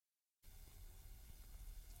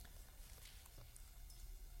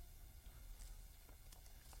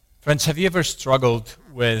Friends, have you ever struggled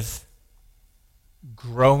with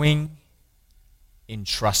growing in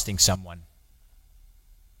trusting someone?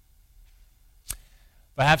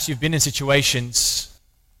 Perhaps you've been in situations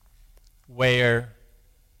where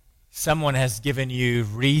someone has given you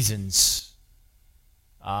reasons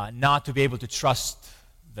not to be able to trust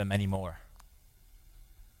them anymore.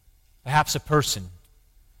 Perhaps a person,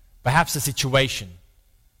 perhaps a situation,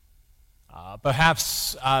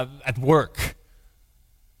 perhaps at work.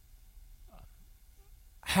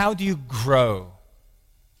 How do you grow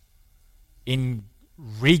in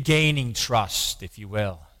regaining trust, if you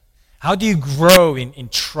will? How do you grow in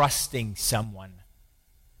trusting someone?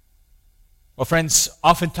 Well, friends,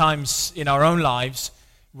 oftentimes in our own lives,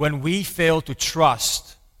 when we fail to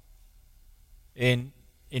trust in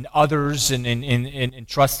others and in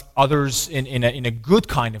trust others in a good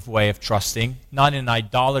kind of way of trusting, not in an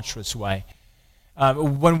idolatrous way,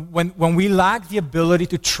 when we lack the ability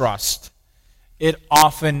to trust, it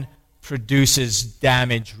often produces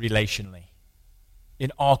damage relationally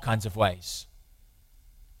in all kinds of ways.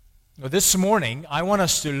 Now, this morning, I want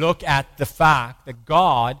us to look at the fact that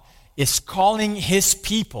God is calling His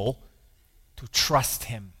people to trust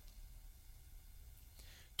Him,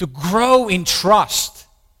 to grow in trust.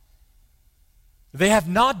 They have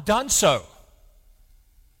not done so,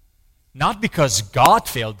 not because God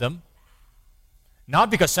failed them, not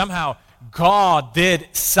because somehow God did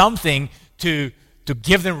something to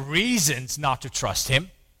give them reasons not to trust Him.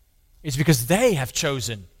 It's because they have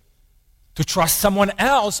chosen to trust someone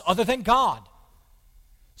else other than God.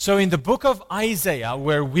 So in the book of Isaiah,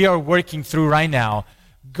 where we are working through right now,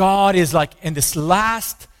 God is like in this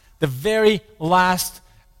the very last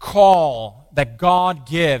call that God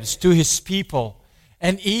gives to His people.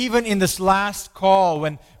 And even in this last call,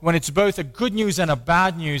 when it's both a good news and a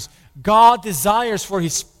bad news, God desires for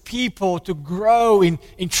His people to grow in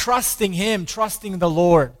trusting Him, trusting the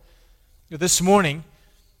Lord. This morning,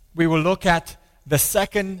 we will look at the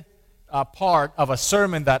second part of a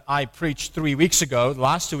sermon that I preached 3 weeks ago. The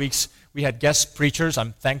last 2 weeks, we had guest preachers.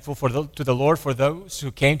 I'm thankful to the Lord for those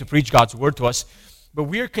who came to preach God's Word to us. But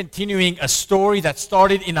we're continuing a story that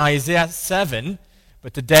started in Isaiah 7,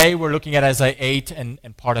 but today we're looking at Isaiah 8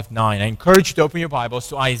 and part of 9. I encourage you to open your Bibles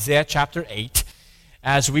to Isaiah chapter 8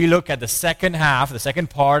 as we look at the second half, the second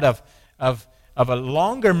part of a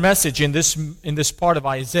longer message in this part of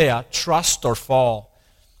Isaiah, Trust or Fall.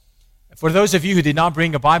 For those of you who did not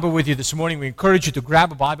bring a Bible with you this morning, we encourage you to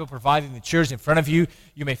grab a Bible provided in the chairs in front of you.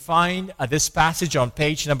 You may find this passage on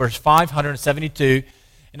page number 572.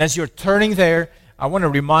 And as you're turning there, I want to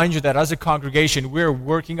remind you that as a congregation, we're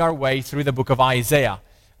working our way through the book of Isaiah,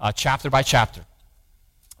 chapter by chapter.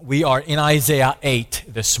 We are in Isaiah 8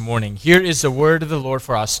 this morning. Here is the word of the Lord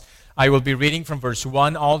for us. I will be reading from verse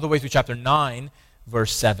 1 all the way to chapter 9,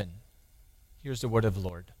 verse 7. Here's the word of the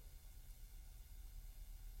Lord.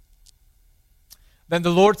 Then the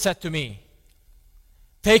Lord said to me,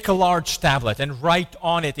 "Take a large tablet and write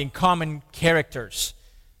on it in common characters,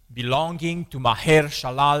 belonging to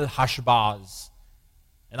Maher-shalal-Hash-Baz.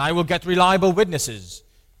 And I will get reliable witnesses,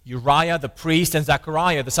 Uriah the priest and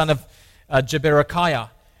Zechariah the son of Jeberechiah,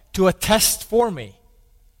 to attest for me."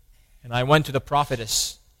 And I went to the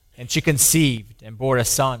prophetess, and she conceived and bore a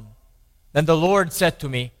son. Then the Lord said to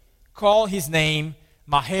me, "Call his name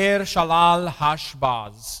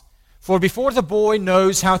Maher-shalal-Hash-Baz. For before the boy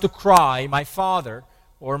knows how to cry, 'My father,'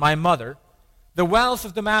 or 'my mother,' the wealth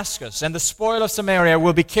of Damascus and the spoil of Samaria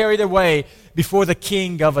will be carried away before the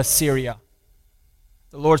king of Assyria."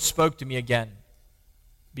 The Lord spoke to me again.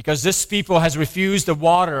 "Because this people has refused the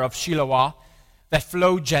water of Shiloah that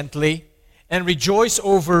flowed gently, and rejoice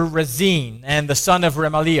over Rezin and the son of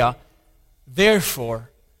Remaliah, therefore,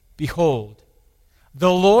 behold,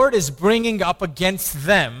 the Lord is bringing up against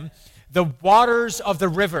them the waters of the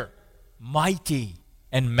river, mighty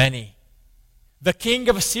and many, the king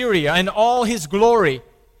of Assyria and all his glory,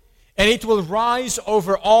 and it will rise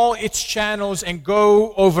over all its channels and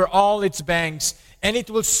go over all its banks, and it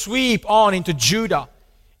will sweep on into Judah.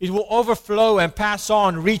 It will overflow and pass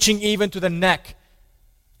on, reaching even to the neck,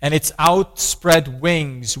 and its outspread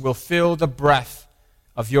wings will fill the breadth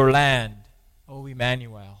of your land, O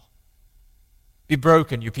Emmanuel. Be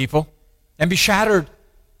broken, you people, and be shattered.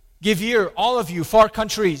 Give ear, all of you far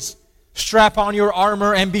countries. Strap on your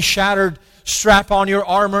armor and be shattered. Strap on your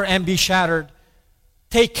armor and be shattered.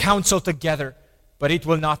 Take counsel together, but it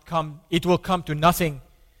will come to nothing.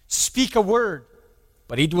 Speak a word,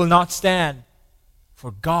 but it will not stand. For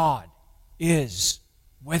God is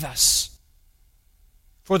with us.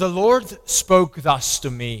 For the Lord spoke thus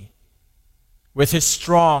to me with His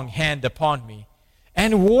strong hand upon me,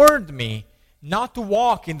 and warned me not to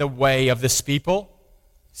walk in the way of this people,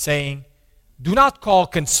 saying, do not call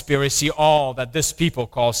conspiracy all that this people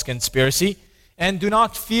calls conspiracy, and do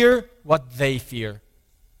not fear what they fear,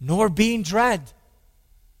 nor be in dread.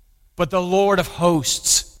 But the Lord of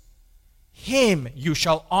hosts, him you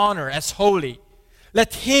shall honor as holy.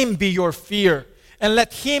 Let him be your fear, and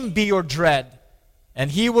let him be your dread.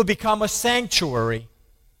 And he will become a sanctuary,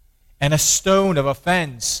 and a stone of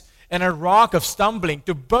offense, and a rock of stumbling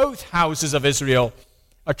to both houses of Israel,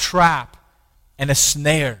 a trap and a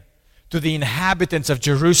snare to the inhabitants of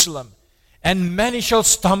Jerusalem. And many shall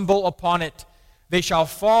stumble upon it. They shall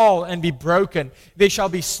fall and be broken. They shall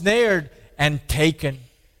be snared and taken.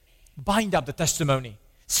 Bind up the testimony.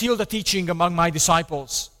 Seal the teaching among my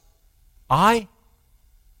disciples. I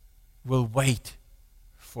will wait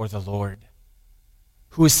for the Lord,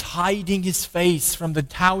 who is hiding his face from the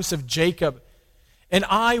house of Jacob, and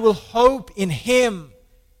I will hope in him.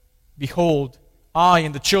 Behold, I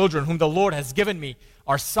and the children whom the Lord has given me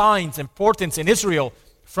are signs and portents in Israel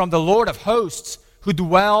from the Lord of hosts, who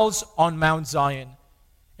dwells on Mount Zion.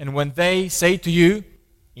 And when they say to you,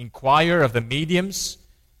 inquire of the mediums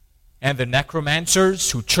and the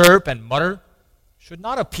necromancers who chirp and mutter, should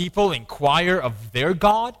not a people inquire of their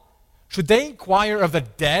God? Should they inquire of the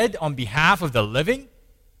dead on behalf of the living?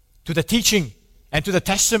 To the teaching and to the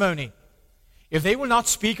testimony. If they will not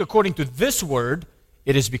speak according to this word,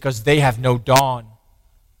 it is because they have no dawn.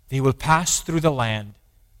 They will pass through the land,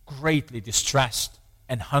 greatly distressed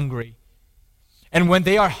and hungry. And when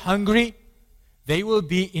they are hungry, they will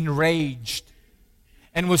be enraged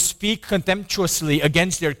and will speak contemptuously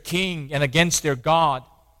against their king and against their God,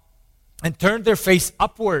 and turn their face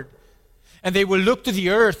upward. And they will look to the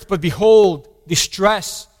earth, but behold,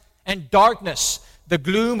 distress and darkness, the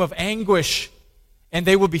gloom of anguish, and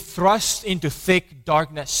they will be thrust into thick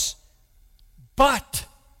darkness. But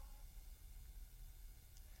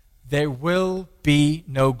there will be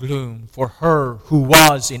no gloom for her who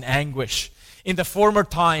was in anguish. In the former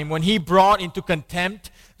time, when he brought into contempt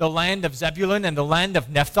the land of Zebulun and the land of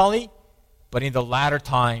Naphtali, but in the latter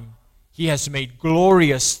time, he has made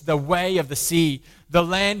glorious the way of the sea, the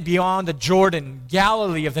land beyond the Jordan,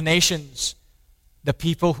 Galilee of the nations. The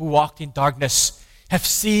people who walked in darkness have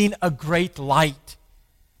seen a great light.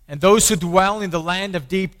 And those who dwell in the land of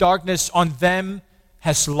deep darkness, on them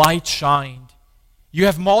has light shined. You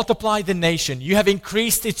have multiplied the nation. You have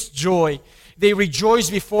increased its joy. They rejoice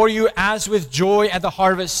before you as with joy at the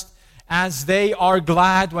harvest, as they are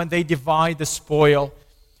glad when they divide the spoil.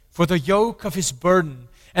 For the yoke of his burden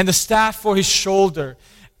and the staff for his shoulder,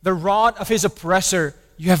 the rod of his oppressor,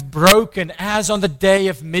 you have broken as on the day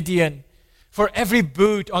of Midian. For every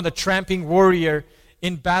boot on the tramping warrior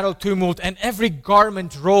in battle tumult and every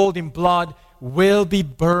garment rolled in blood will be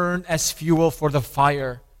burned as fuel for the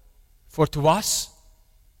fire. For to us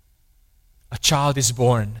a child is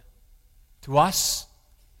born, to us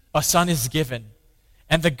a son is given,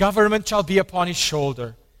 and the government shall be upon his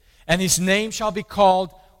shoulder, and his name shall be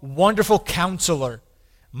called Wonderful Counselor,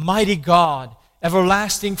 Mighty God,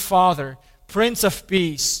 Everlasting Father, Prince of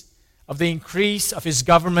Peace. Of the increase of his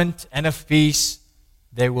government and of peace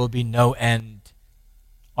there will be no end.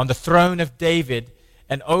 On the throne of David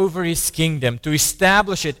and over his kingdom, to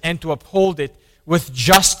establish it and to uphold it with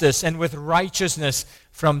justice and with righteousness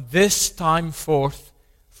from this time forth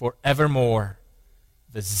forevermore.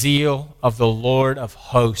 The zeal of the Lord of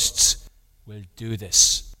hosts will do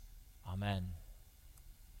this. Amen.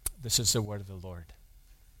 This is the word of the Lord.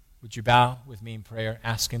 Would you bow with me in prayer,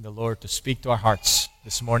 asking the Lord to speak to our hearts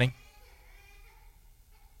this morning?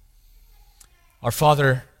 Our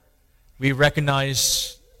Father, we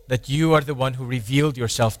recognize that you are the one who revealed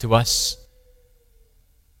yourself to us.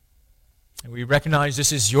 And we recognize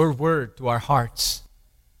this is your word to our hearts.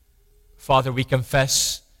 Father, we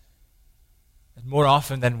confess that more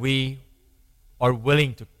often than we are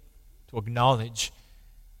willing to acknowledge,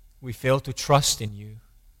 we fail to trust in you.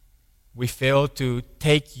 We fail to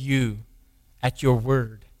take you at your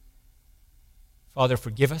word. Father,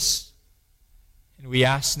 forgive us. And we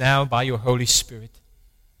ask now by your Holy Spirit,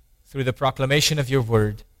 through the proclamation of your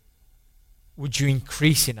word, would you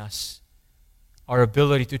increase in us our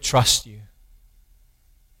ability to trust you?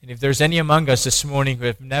 And if there's any among us this morning who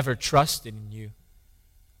have never trusted in you,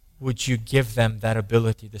 would you give them that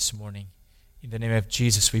ability this morning? In the name of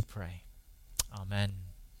Jesus we pray. Amen.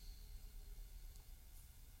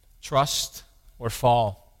 Trust or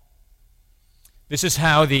fall. This is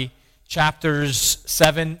how the chapters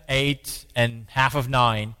 7, 8, and half of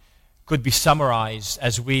 9 could be summarized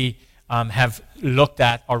as we have looked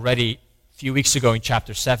at already a few weeks ago in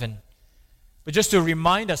chapter 7. But just to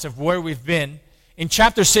remind us of where we've been, In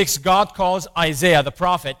chapter 6, God calls Isaiah the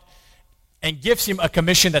prophet and gives him a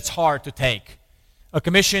commission that's hard to take. A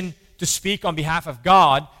commission to speak on behalf of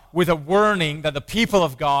God with a warning that the people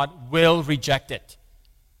of God will reject it.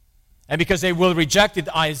 And because they will reject it,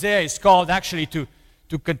 Isaiah is called actually to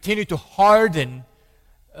continue to harden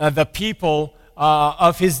the people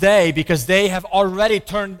of his day, because they have already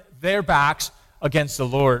turned their backs against the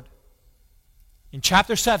Lord. In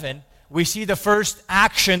chapter 7, we see the first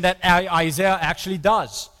action that Isaiah actually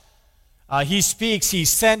does. He's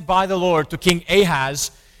sent by the Lord to King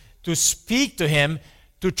Ahaz to speak to him,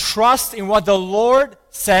 to trust in what the Lord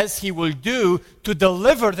says he will do to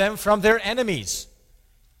deliver them from their enemies.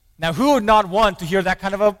 Now, who would not want to hear that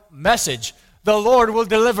kind of a message? The Lord will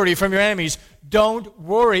deliver you from your enemies. Don't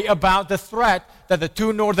worry about the threat that the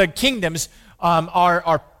two northern kingdoms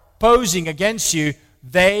are posing against you.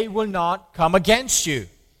 They will not come against you.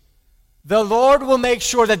 The Lord will make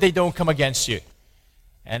sure that they don't come against you.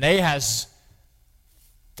 And Ahaz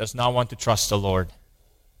does not want to trust the Lord.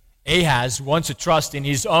 Ahaz wants to trust in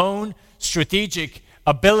his own strategic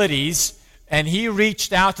abilities, and he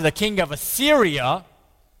reached out to the king of Assyria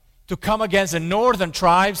to come against the northern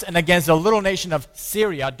tribes and against the little nation of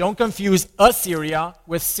Syria. Don't confuse Assyria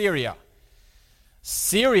with Syria.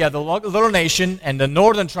 Syria, the little nation, and the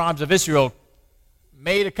northern tribes of Israel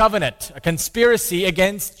made a covenant, a conspiracy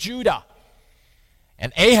against Judah.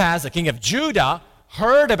 And Ahaz, the king of Judah,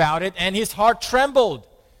 heard about it, and his heart trembled.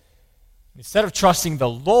 Instead of trusting the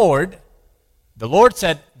Lord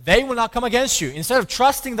said, they will not come against you. Instead of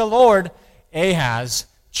trusting the Lord, Ahaz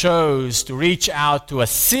chose to reach out to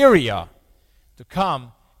Assyria to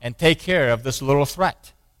come and take care of this little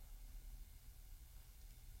threat.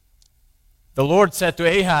 The Lord said to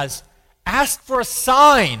Ahaz, ask for a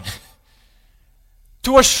sign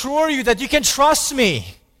to assure you that you can trust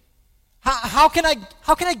me. How can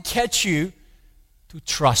I get you to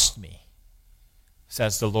trust me?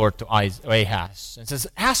 Says the Lord to Ahaz. And says,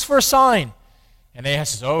 ask for a sign. And Ahaz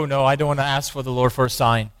says, oh no, I don't want to ask for the Lord for a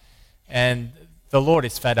sign. And the Lord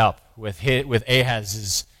is fed up with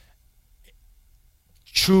Ahaz's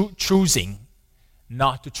choosing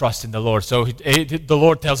not to trust in the Lord. So the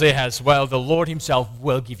Lord tells Ahaz, well, the Lord himself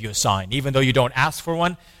will give you a sign. Even though you don't ask for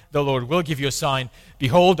one, the Lord will give you a sign.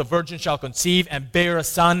 Behold, the virgin shall conceive and bear a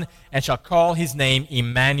son, and shall call his name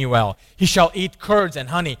Emmanuel. He shall eat curds and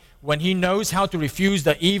honey, when he knows how to refuse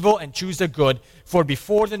the evil and choose the good. For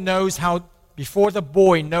before the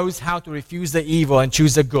boy knows how to refuse the evil and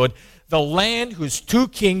choose the good, the land whose two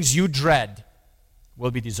kings you dread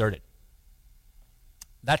will be deserted.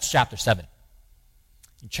 That's chapter 7.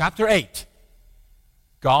 In chapter 8,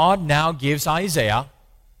 God now gives Isaiah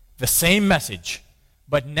the same message,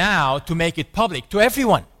 but now to make it public to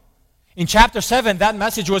everyone. In chapter 7, that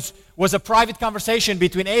message was a private conversation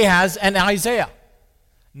between Ahaz and Isaiah.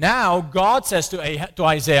 Now, God says to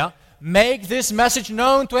Isaiah, make this message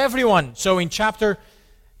known to everyone. So in chapter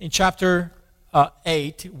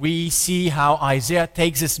 8, we see how Isaiah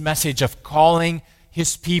takes this message of calling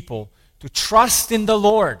his people to trust in the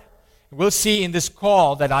Lord. We'll see in this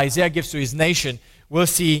call that Isaiah gives to his nation, we'll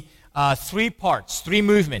see three parts, three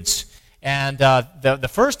movements. And the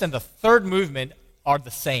first and the third movement are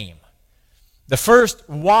the same. The first,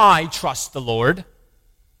 why trust the Lord?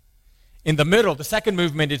 In the middle, the second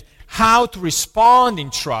movement is how to respond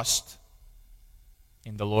in trust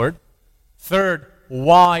in the Lord. Third,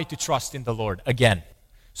 why to trust in the Lord again.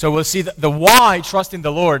 So we'll see that the why trust in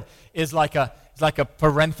the Lord is like a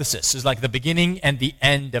parenthesis, is like the beginning and the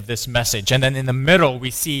end of this message. And then in the middle,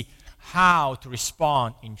 we see how to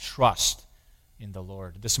respond in trust in the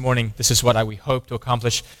Lord. This morning, this is what we hope to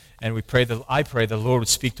accomplish, and I pray the Lord would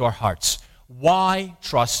speak to our hearts. Why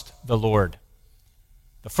trust the Lord?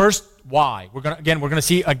 The first why, we're going to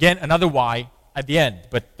see again another why at the end.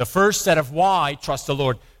 But the first set of why trust the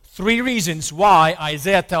Lord. Three reasons why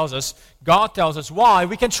Isaiah tells us, God tells us why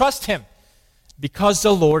we can trust him. Because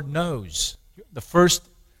the Lord knows. The first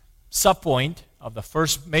subpoint of the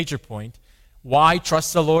first major point, why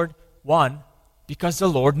trust the Lord? One, because the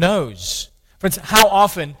Lord knows. Friends, how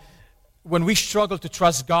often when we struggle to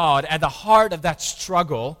trust God, at the heart of that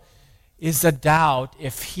struggle is a doubt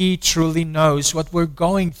if he truly knows what we're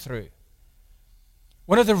going through.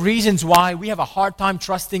 One of the reasons why we have a hard time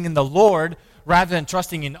trusting in the Lord rather than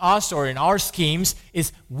trusting in us or in our schemes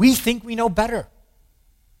is we think we know better.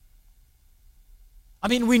 I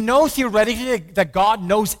mean, we know theoretically that God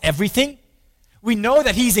knows everything. We know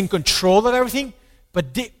that he's in control of everything,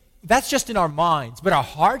 but that's just in our minds. But our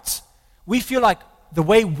hearts, we feel like the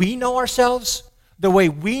way we know ourselves, the way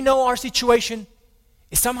we know our situation,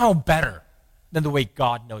 is somehow better than the way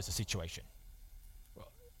God knows the situation.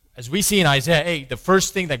 As we see in Isaiah 8, the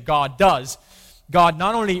first thing that God does, God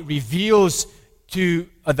not only reveals to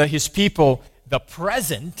his people the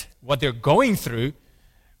present, what they're going through,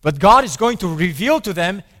 but God is going to reveal to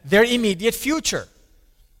them their immediate future.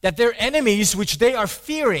 That their enemies, which they are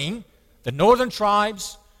fearing, the northern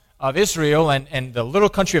tribes of Israel and the little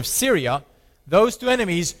country of Syria, those two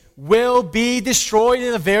enemies will be destroyed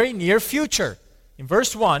in the very near future. In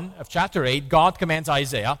verse 1 of chapter 8, God commands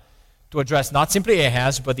Isaiah to address not simply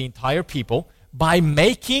Ahaz, but the entire people by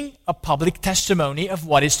making a public testimony of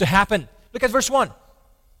what is to happen. Look at verse 1.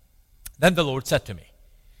 Then the Lord said to me,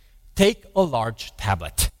 "Take a large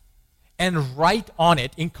tablet and write on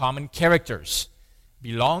it in common characters,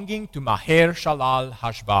 belonging to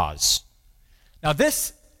Maher-shalal-hash-baz." Now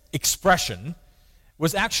this expression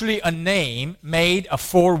was actually a name made of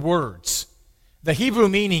 4 words. The Hebrew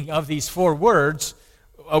meaning of these 4 words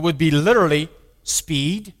would be literally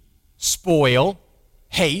speed, spoil,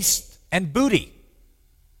 haste, and booty.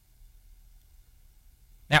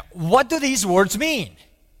 Now, what do these words mean?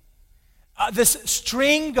 This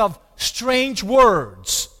string of strange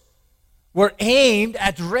words were aimed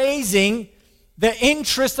at raising the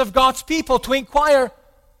interest of God's people to inquire,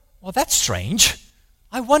 well, that's strange.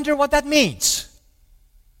 I wonder what that means.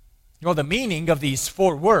 Well, the meaning of these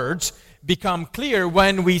 4 words become clear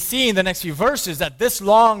when we see in the next few verses that this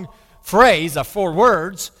long phrase of 4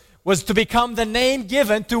 words was to become the name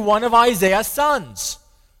given to one of Isaiah's sons.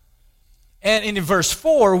 And in verse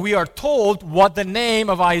 4, we are told what the name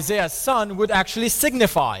of Isaiah's son would actually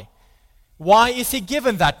signify. Why is he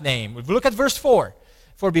given that name? Look at verse 4.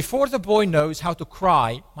 "For before the boy knows how to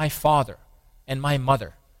cry, my father and my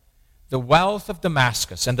mother, the wealth of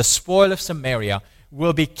Damascus and the spoil of Samaria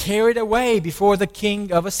will be carried away before the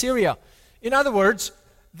king of Assyria." In other words,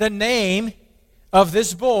 the name of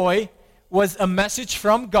this boy was a message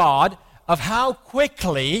from God of how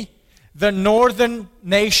quickly the northern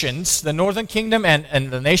nations, the northern kingdom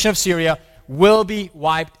and the nation of Syria, will be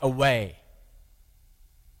wiped away.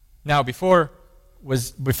 Now, before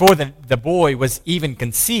the boy was even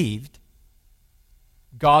conceived,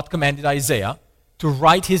 God commanded Isaiah to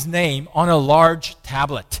write his name on a large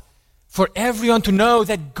tablet for everyone to know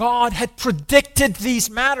that God had predicted these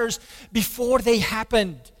matters before they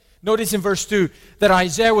happened. Notice in verse 2 that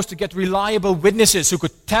Isaiah was to get reliable witnesses who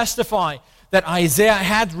could testify that Isaiah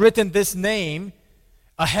had written this name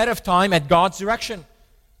ahead of time at God's direction.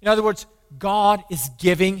 In other words, God is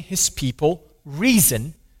giving his people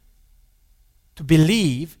reason to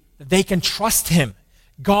believe that they can trust him.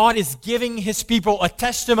 God is giving his people a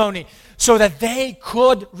testimony so that they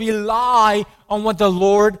could rely on what the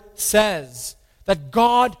Lord says. That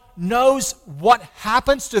God knows what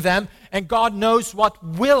happens to them and God knows what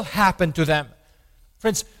will happen to them.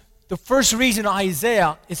 Friends, the first reason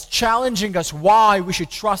Isaiah is challenging us why we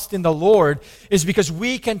should trust in the Lord is because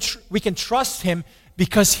we can trust him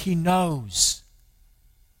because he knows.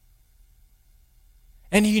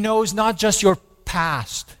 And he knows not just your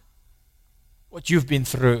past, what you've been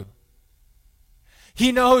through.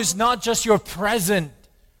 He knows not just your present,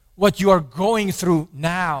 what you are going through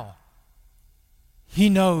now. He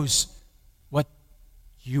knows what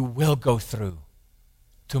you will go through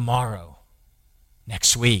tomorrow,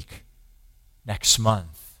 next week, next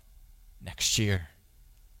month, next year.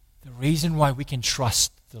 The reason why we can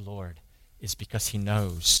trust the Lord is because he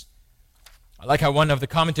knows. I like how one of the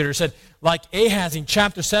commentators said, like Ahaz in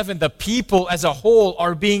chapter 7, the people as a whole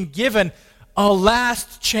are being given a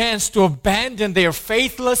last chance to abandon their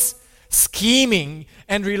faithless scheming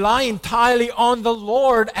and rely entirely on the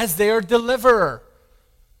Lord as their deliverer.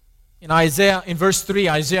 In verse 3,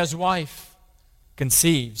 Isaiah's wife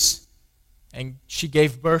conceives and she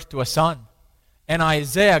gave birth to a son. And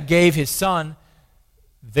Isaiah gave his son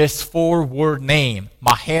this 4-word name,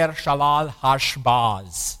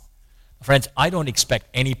 Maher-shalal-hash-baz. Friends, I don't expect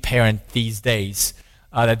any parent these days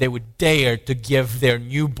that they would dare to give their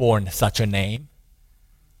newborn such a name.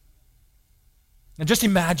 And just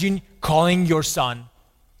imagine calling your son,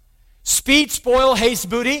 "Speed, spoil, haste,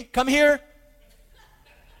 booty, come here."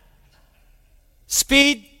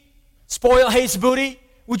 Speed, spoil, haste, booty,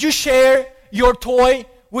 would you share your toy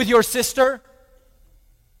with your sister?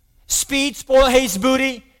 Speed, spoil, haste,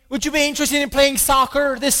 booty, would you be interested in playing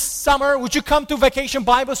soccer this summer? Would you come to Vacation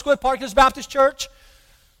Bible School at Park Hills Baptist Church?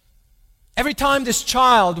 Every time this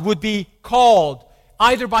child would be called,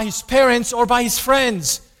 either by his parents or by his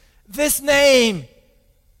friends, this name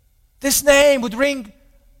would ring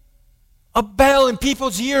a bell in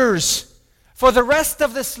people's ears. For the rest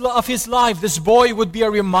of his life, this boy would be a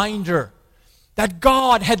reminder that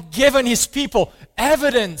God had given his people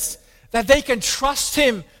evidence that they can trust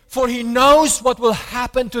him for he knows what will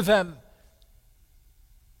happen to them.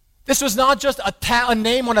 This was not just a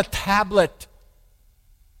name on a tablet.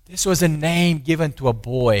 This was a name given to a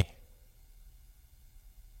boy.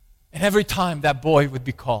 And every time that boy would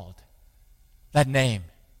be called, that name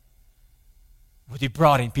would be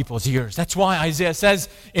brought in people's ears. That's why Isaiah says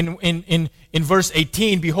in verse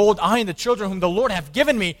 18, "Behold, I and the children whom the Lord has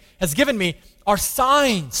given me are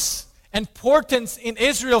signs and portents in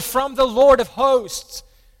Israel from the Lord of hosts."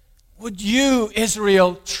 Would you,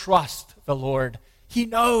 Israel, trust the Lord? He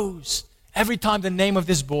knows. Every time the name of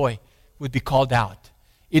this boy would be called out,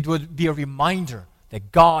 it would be a reminder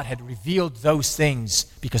that God had revealed those things,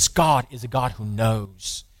 because God is a God who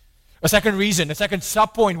knows. A second reason, a second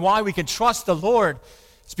subpoint why we can trust the Lord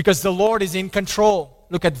is because the Lord is in control.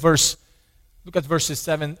 Look at verses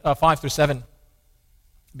 5 through 7.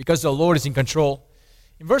 Because the Lord is in control.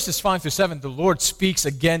 In verses 5 through 7, the Lord speaks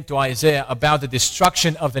again to Isaiah about the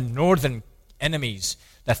destruction of the northern enemies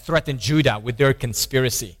that threaten Judah with their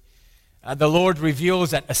conspiracy. The Lord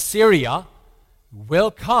reveals that Assyria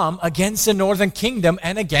will come against the northern kingdom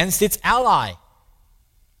and against its ally.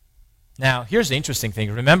 Now, here's the interesting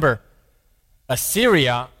thing. Remember,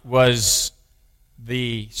 Assyria was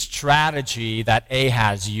the strategy that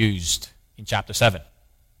Ahaz used in chapter 7.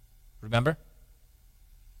 Remember?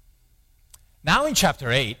 Now in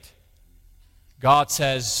chapter 8, God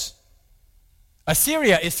says,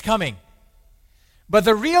 Assyria is coming. But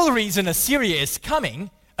the real reason Assyria is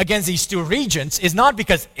coming against these two regions is not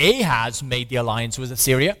because Ahaz made the alliance with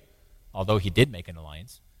Assyria, although he did make an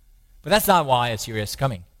alliance. But that's not why Assyria is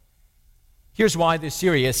coming. Here's why the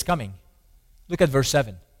Assyria is coming. Look at verse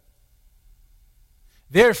 7.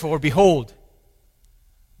 "Therefore, behold,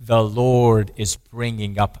 the Lord is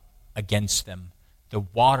bringing up against them the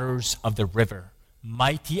waters of the river,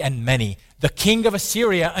 mighty and many, the king of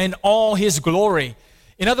Assyria in all his glory."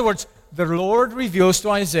 In other words, the Lord reveals to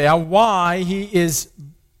Isaiah why he is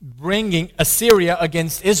bringing Assyria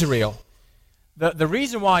against Israel. The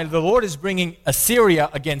reason why the Lord is bringing Assyria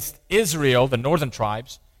against Israel, the northern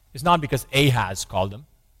tribes, is not because Ahaz called them.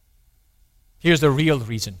 Here's the real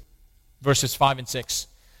reason. Verses 5 and 6.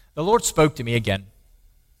 "The Lord spoke to me again,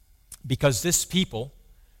 because this people,"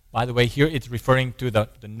 by the way, here it's referring to the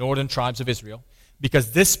northern tribes of Israel,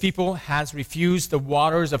 "because this people has refused the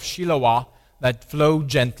waters of Shiloah that flow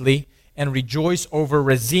gently, and rejoice over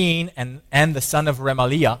Rezin and the son of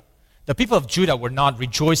Remaliah." The people of Judah were not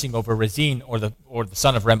rejoicing over Rezin or the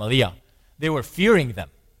son of Remaliah. They were fearing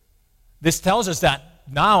them. This tells us that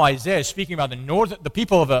now Isaiah is speaking about the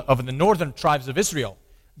people of the northern tribes of Israel.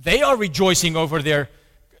 They are rejoicing over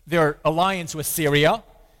their alliance with Syria.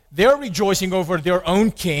 They're rejoicing over their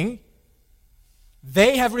own king.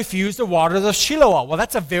 They have refused the waters of Shiloah. Well,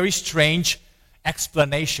 that's a very strange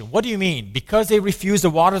explanation. What do you mean? Because they refused the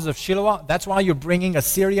waters of Shiloah, that's why you're bringing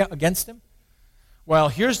Assyria against them? Well,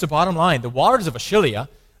 here's the bottom line. The waters of Shiloah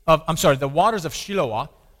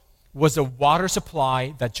was a water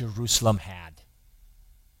supply that Jerusalem had.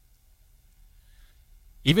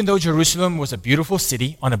 Even though Jerusalem was a beautiful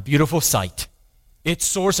city on a beautiful site, its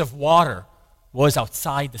source of water was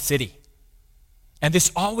outside the city. And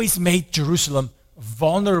this always made Jerusalem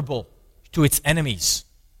vulnerable to its enemies.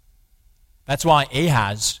 That's why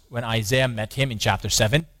Ahaz, when Isaiah met him in chapter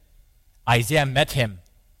 7, Isaiah met him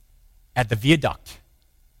at the viaduct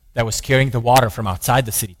that was carrying the water from outside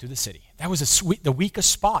the city to the city. That was the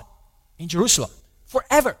weakest spot in Jerusalem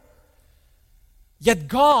forever. Yet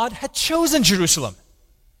God had chosen Jerusalem.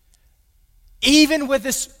 Even with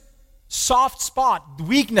this soft spot,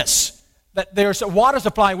 weakness, that there's a water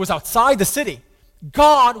supply was outside the city,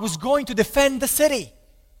 God was going to defend the city.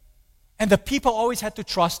 And the people always had to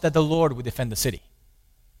trust that the Lord would defend the city.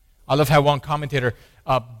 I love how one commentator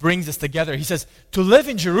brings this together. He says, "To live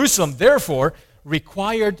in Jerusalem, therefore,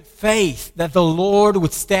 required faith that the Lord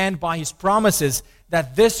would stand by his promises,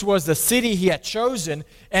 that this was the city he had chosen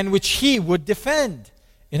and which he would defend."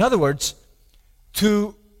 In other words,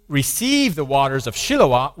 to receive the waters of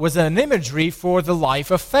Shiloah was an imagery for the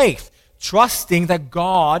life of faith, trusting that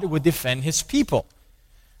God would defend his people.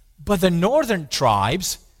 But the northern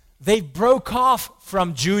tribes, they broke off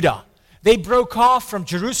from Judah. They broke off from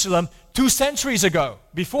Jerusalem 2 centuries ago,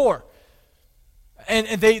 before. And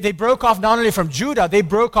they broke off not only from Judah, they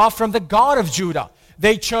broke off from the God of Judah.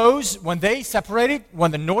 They chose, when they separated,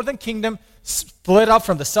 when the northern kingdom split up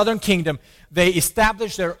from the southern kingdom, they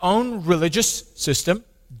established their own religious system,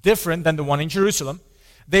 different than the one in Jerusalem.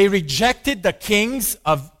 They rejected the kings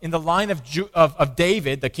in the line of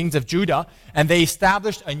David, the kings of Judah, and they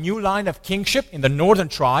established a new line of kingship in the northern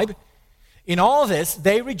tribe. In all this,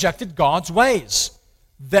 they rejected God's ways.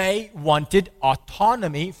 They wanted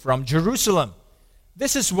autonomy from Jerusalem.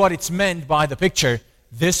 This is what it's meant by the picture.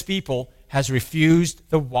 This people has refused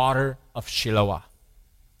the water of Shiloah.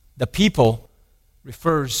 The people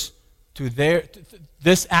refers to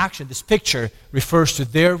this action, this picture refers to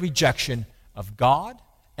their rejection of God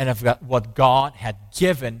and of what God had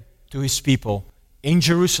given to his people in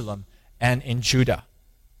Jerusalem and in Judah.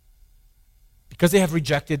 Because they have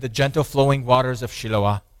rejected the gentle flowing waters of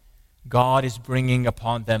Shiloah, God is bringing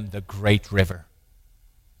upon them the great river.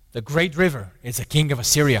 The great river is the king of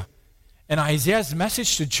Assyria. And Isaiah's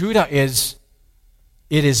message to Judah is,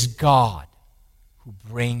 it is God who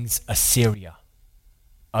brings Assyria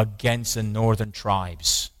against the northern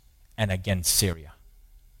tribes and against Syria.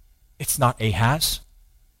 It's not Ahaz.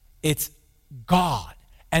 It's God.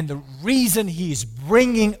 And the reason he is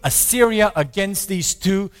bringing Assyria against these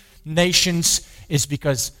two nations is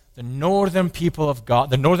because the northern people of God,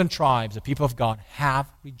 the northern tribes, the people of God, have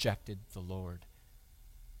rejected the Lord.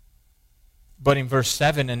 But in verse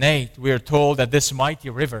 7 and 8, we are told that this mighty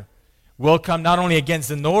river will come not only against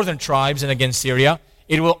the northern tribes and against Syria,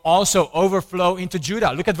 it will also overflow into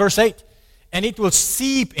Judah. Look at verse 8. And it will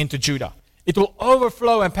seep into Judah. It will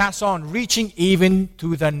overflow and pass on, reaching even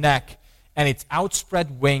to the neck. And its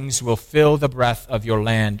outspread wings will fill the breadth of your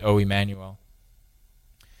land, O Emmanuel.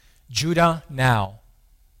 Judah now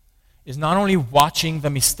is not only watching the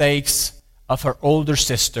mistakes of her older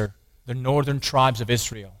sister, the northern tribes of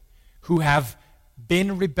Israel, who have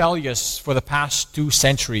been rebellious for the past 2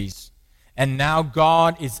 centuries, and now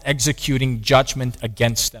God is executing judgment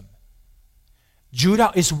against them.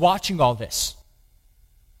 Judah is watching all this.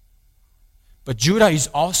 But Judah is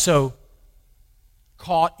also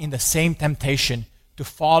caught in the same temptation to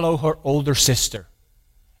follow her older sister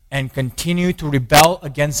and continue to rebel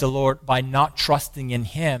against the Lord by not trusting in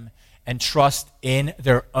Him and trust in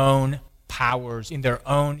their own powers, in their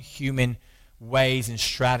own human ways and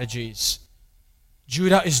strategies.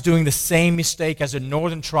 Judah is doing the same mistake as the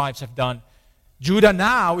northern tribes have done. Judah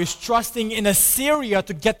now is trusting in Assyria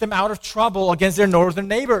to get them out of trouble against their northern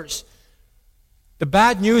neighbors. The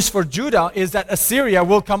bad news for Judah is that Assyria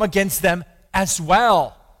will come against them as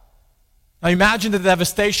well. Now imagine the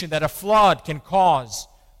devastation that a flood can cause.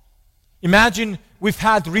 Imagine we've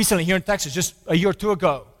had recently here in Texas, just a year or two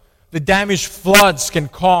ago, the damage floods can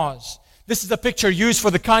cause. This is a picture used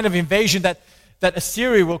for the kind of invasion that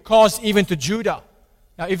Assyria will cause even to Judah.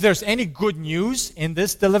 Now, if there's any good news in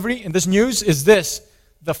this delivery, in this news, is this: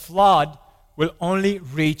 the flood will only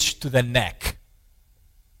reach to the neck.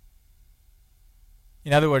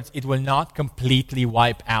 In other words, it will not completely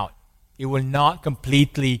wipe out. It will not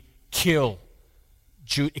completely kill,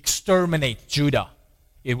 exterminate Judah.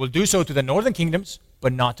 It will do so to the northern kingdoms,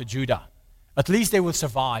 but not to Judah. At least they will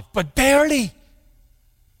survive, but barely.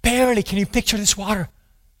 Barely. Can you picture this water?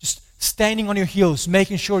 Just standing on your heels,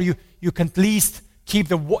 making sure you can at least keep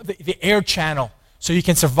the air channel so you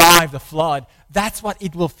can survive the flood. That's what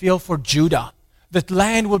it will feel for Judah. The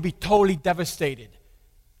land will be totally devastated.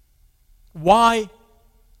 Why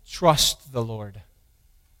trust the Lord?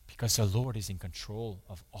 Because the Lord is in control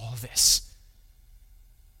of all this.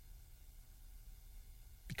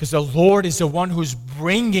 Because the Lord is the one who's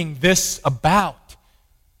bringing this about.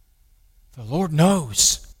 The Lord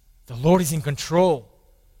knows. The Lord is in control.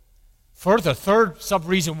 Further, third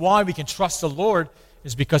sub-reason why we can trust the Lord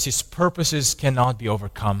is because His purposes cannot be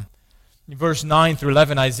overcome. In verse 9 through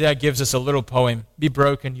 11, Isaiah gives us a little poem. Be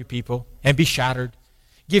broken, you people, and be shattered.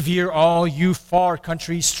 Give ear, all you far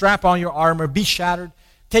countries. Strap on your armor, be shattered.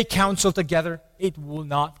 Take counsel together. It will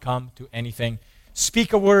not come to anything.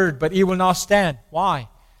 Speak a word, but it will not stand. Why?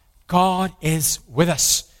 God is with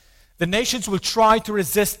us. The nations will try to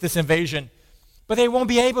resist this invasion, but they won't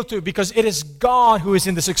be able to, because it is God who is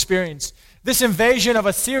in this experience. This invasion of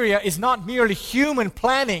Assyria is not merely human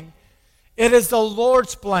planning. It is the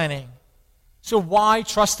Lord's planning. So why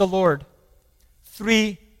trust the Lord?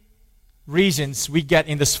 3 reasons we get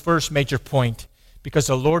in this first major point. Because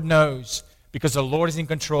the Lord knows, because the Lord is in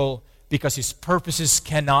control, because His purposes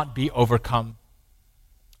cannot be overcome.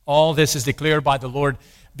 All this is declared by the Lord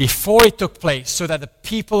before it took place, so that the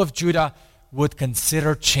people of Judah would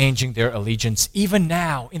consider changing their allegiance. Even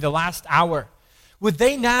now, in the last hour, would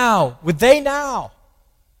they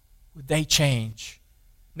change?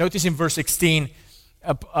 Notice in verse 16,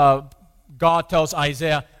 God tells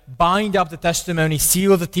Isaiah, bind up the testimony,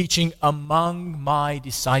 seal the teaching among my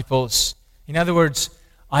disciples. In other words,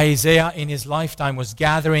 Isaiah in his lifetime was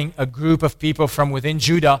gathering a group of people from within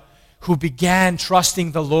Judah who began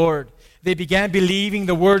trusting the Lord. They began believing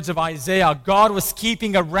the words of Isaiah. God was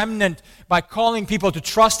keeping a remnant by calling people to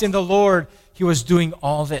trust in the Lord. He was doing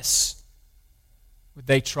all this. would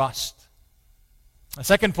they trust? The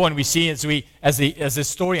second point we see as the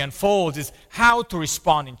story unfolds is how to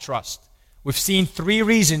respond in trust. We've seen 3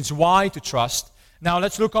 reasons why to trust. Now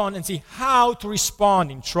let's look on and see how to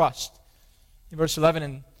respond in trust. In verse 11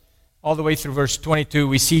 and all the way through verse 22,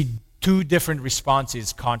 we see 2 different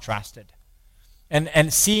responses contrasted.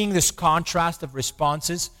 And seeing this contrast of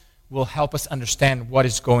responses will help us understand what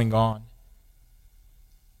is going on.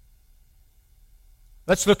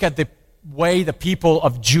 Let's look at the way the people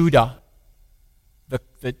of Judah,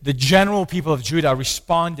 the general people of Judah,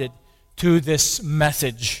 responded to this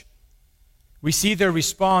message. We see their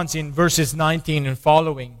response in verses 19 and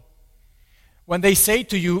following. When they say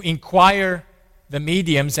to you, inquire the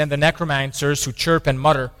mediums and the necromancers who chirp and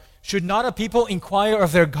mutter, should not a people inquire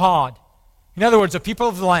of their God? In other words, the people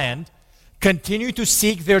of the land continue to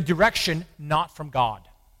seek their direction not from God.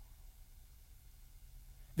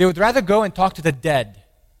 They would rather go and talk to the dead.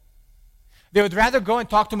 They would rather go and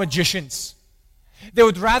talk to magicians. They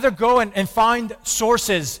would rather go and find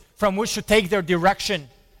sources from which to take their direction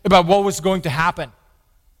about what was going to happen.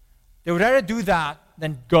 They would rather do that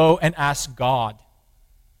than go and ask God.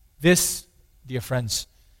 This, dear friends,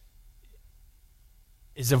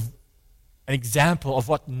 is an example of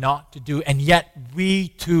what not to do. And yet we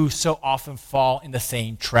too so often fall in the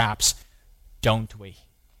same traps, don't we?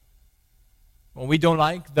 When we don't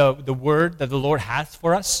like the word that the Lord has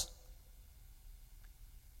for us,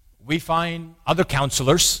 we find other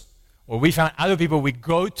counselors, or we find other people we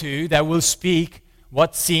go to that will speak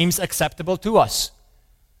what seems acceptable to us.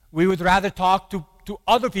 We would rather talk to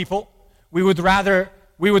other people. We would rather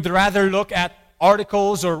look at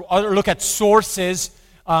articles or look at sources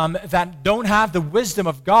that don't have the wisdom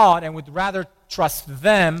of God, and would rather trust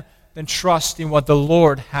them than trust in what the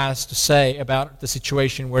Lord has to say about the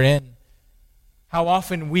situation we're in. How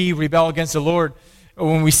often we rebel against the Lord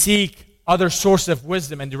when we seek other sources of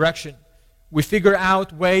wisdom and direction. We figure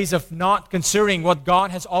out ways of not considering what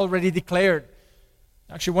God has already declared.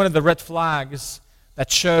 Actually, one of the red flags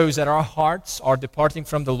that shows that our hearts are departing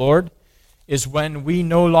from the Lord is when we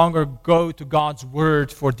no longer go to God's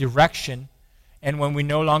word for direction, and when we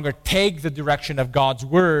no longer take the direction of God's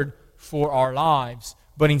word for our lives,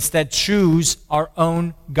 but instead choose our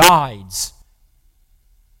own guides.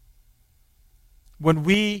 When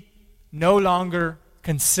we no longer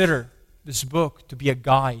consider this book to be a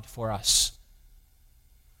guide for us,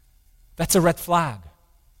 that's a red flag.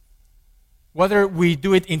 Whether we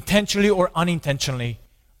do it intentionally or unintentionally,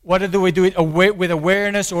 whether we do it with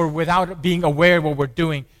awareness or without being aware of what we're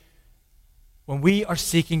doing, when we are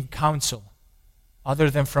seeking counsel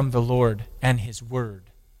other than from the Lord and His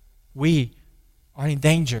Word, we are in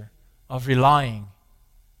danger of relying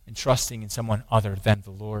and trusting in someone other than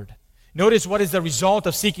the Lord. Notice what is the result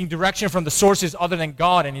of seeking direction from the sources other than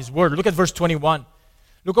God and His Word. Look at verse 21.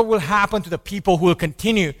 Look what will happen to the people who will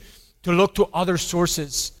continue to look to other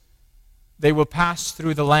sources. They will pass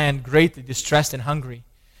through the land greatly distressed and hungry.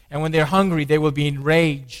 And when they're hungry, they will be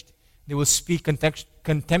enraged. They will speak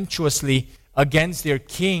contemptuously against their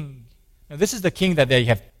king. Now, this is the king that they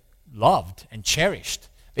have loved and cherished.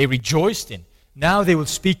 They rejoiced in. Now they will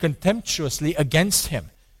speak contemptuously against him.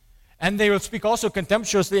 And they will speak also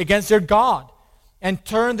contemptuously against their God and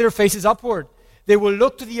turn their faces upward. They will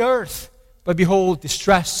look to the earth, but behold,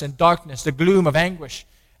 distress and darkness, the gloom of anguish,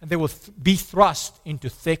 and they will be thrust into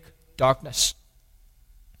thick darkness.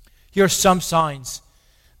 Here are some signs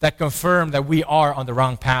that confirm that we are on the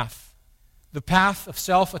wrong path. The path of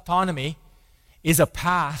self-autonomy is a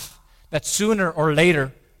path that sooner or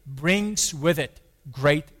later brings with it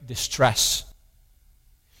great distress.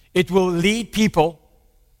 It will lead people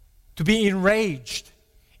to be enraged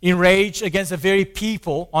against the very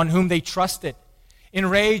people on whom they trusted,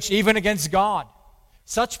 enraged even against God.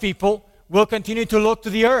 Such people will continue to look to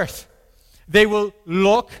the earth. They will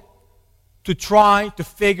look to try to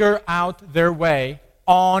figure out their way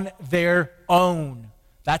on their own.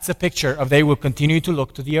 That's a picture of they will continue to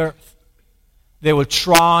look to the earth. They will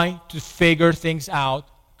try to figure things out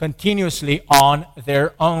continuously on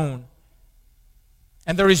their own.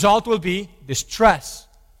 And the result will be distress,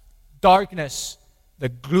 darkness, the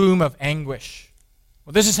gloom of anguish.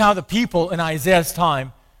 Well, this is how the people in Isaiah's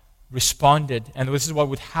time responded, and this is what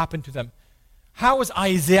would happen to them. How was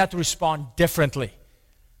Isaiah to respond differently?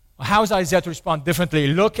 How is Isaiah to respond differently?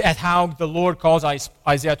 Look at how the Lord calls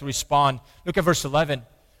Isaiah to respond. Look at verse 11.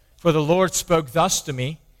 For the Lord spoke thus to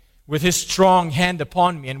me, with His strong hand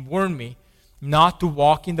upon me, and warned me not to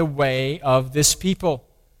walk in the way of this people.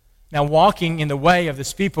 Now, walking in the way of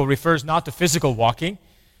this people refers not to physical walking.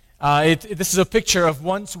 This is a picture of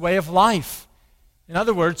one's way of life. In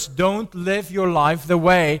other words, don't live your life the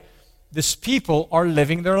way these people are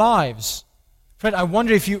living their lives. Friend, I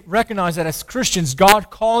wonder if you recognize that as Christians, God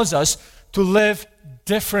calls us to live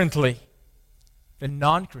differently than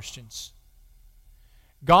non-Christians.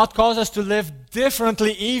 God calls us to live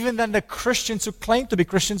differently even than the Christians who claim to be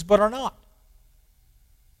Christians but are not.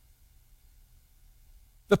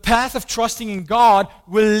 The path of trusting in God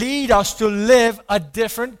will lead us to live a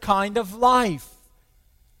different kind of life.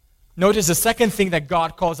 Notice the second thing that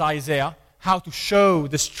God calls Isaiah, how to show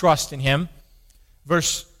this trust in Him.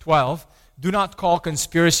 Verse 12, do not call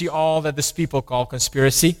conspiracy all that this people call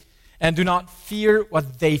conspiracy, and do not fear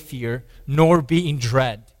what they fear, nor be in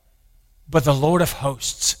dread. But the Lord of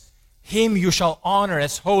hosts, Him you shall honor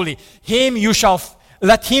as holy. Him you shall,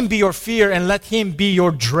 let Him be your fear, and let Him be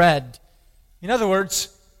your dread. In other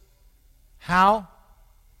words, how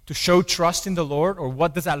to show trust in the Lord, or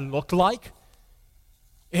what does that look like?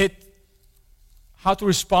 How to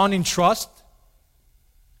respond in trust?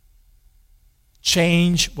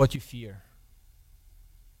 Change what you fear.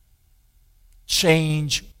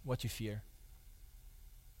 Change what you fear.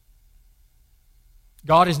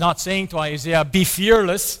 God is not saying to Isaiah, be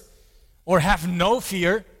fearless or have no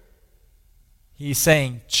fear. He is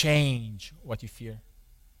saying, change what you fear.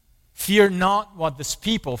 Fear not what this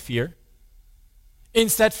people fear.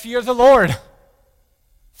 Instead, fear the Lord.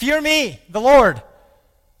 Fear me, the Lord.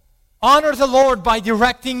 Honor the Lord by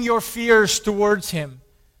directing your fears towards Him.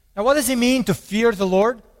 Now, what does it mean to fear the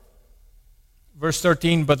Lord? Verse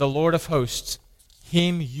 13, but the Lord of hosts,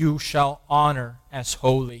 Him you shall honor as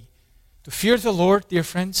holy. To fear the Lord, dear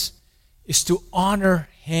friends, is to honor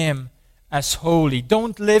Him as holy.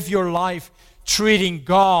 Don't live your life treating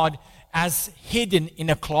God as hidden in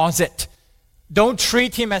a closet. Don't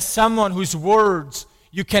treat Him as someone whose words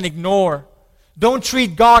you can ignore. Don't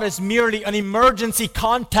treat God as merely an emergency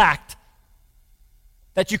contact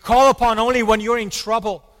that you call upon only when you're in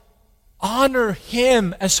trouble. Honor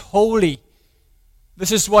Him as holy.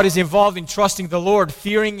 This is what is involved in trusting the Lord,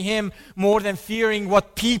 fearing Him more than fearing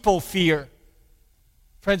what people fear.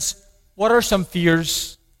 Friends, what are some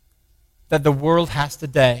fears that the world has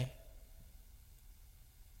today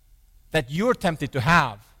that you're tempted to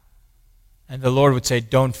have? And the Lord would say,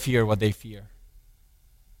 don't fear what they fear.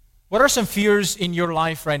 What are some fears in your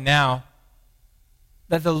life right now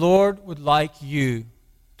that the Lord would like you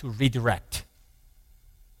to redirect?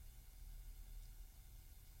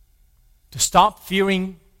 To stop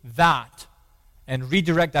fearing that and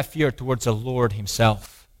redirect that fear towards the Lord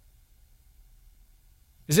Himself.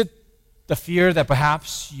 Is it the fear that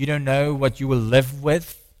perhaps you don't know what you will live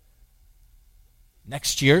with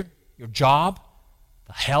next year? Your job?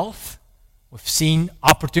 The health? We've seen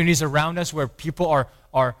opportunities around us where people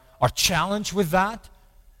are challenged with that.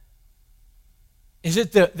 Is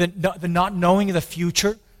it the not knowing the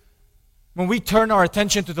future? When we turn our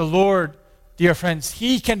attention to the Lord, dear friends,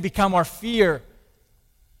 He can become our fear.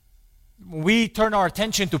 When we turn our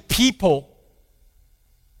attention to people,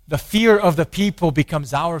 the fear of the people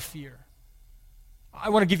becomes our fear. I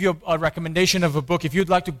want to give you a recommendation of a book. If you'd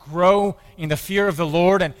like to grow in the fear of the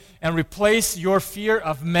Lord and replace your fear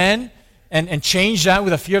of men and change that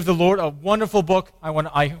with the fear of the Lord, a wonderful book.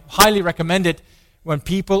 I highly recommend it, When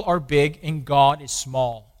People Are Big and God is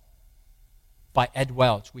Small, by Ed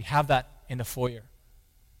Welch. We have that in the foyer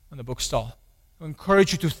on the bookstall. I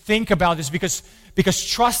encourage you to think about this because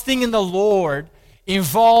trusting in the Lord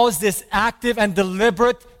involves this active and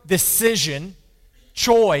deliberate decision,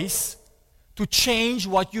 choice, to change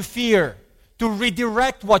what you fear, to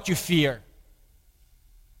redirect what you fear.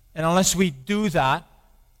 And unless we do that,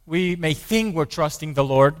 we may think we're trusting the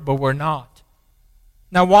Lord, but we're not.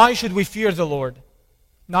 Now, why should we fear the Lord?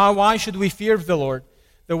 Why should we fear the Lord?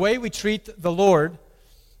 The way we treat the Lord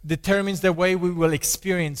determines the way we will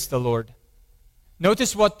experience the Lord.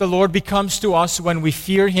 Notice what the Lord becomes to us when we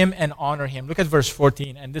fear Him and honor Him. Look at verse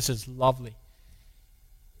 14, and this is lovely.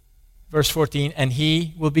 Verse 14, and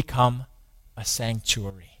He will become a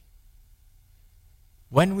sanctuary.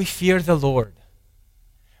 When we fear the Lord,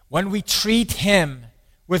 when we treat Him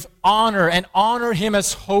with honor and honor Him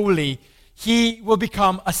as holy, He will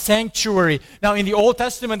become a sanctuary. Now, in the Old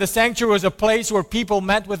Testament, the sanctuary was a place where people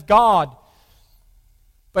met with God.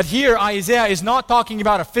 But here, Isaiah is not talking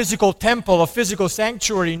about a physical temple, a physical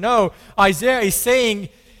sanctuary. No, Isaiah is saying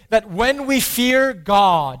that when we fear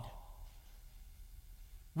God,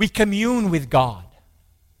 we commune with God.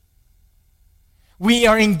 We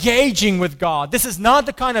are engaging with God. This is not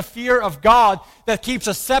the kind of fear of God that keeps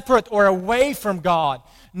us separate or away from God.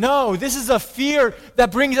 No, this is a fear that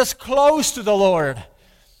brings us close to the Lord.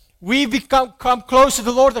 We come close to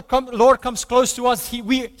the Lord. The Lord comes close to us.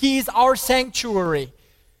 He is our sanctuary.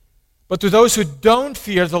 But to those who don't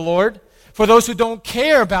fear the Lord, for those who don't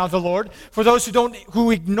care about the Lord, for those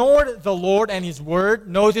who ignore the Lord and His word,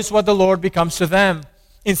 notice what the Lord becomes to them.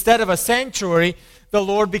 Instead of a sanctuary, the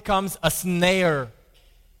Lord becomes a snare,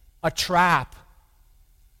 a trap.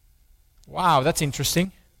 Wow, that's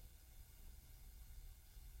interesting.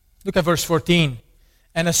 Look at verse 14.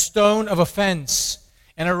 And a stone of offense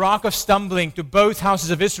and a rock of stumbling to both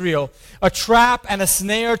houses of Israel, a trap and a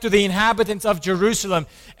snare to the inhabitants of Jerusalem,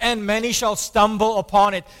 and many shall stumble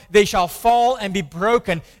upon it. They shall fall and be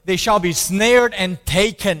broken. They shall be snared and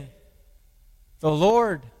taken. The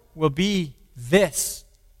Lord will be this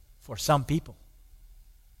for some people.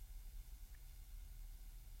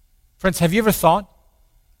 Friends, have you ever thought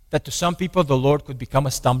that to some people the Lord could become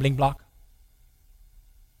a stumbling block?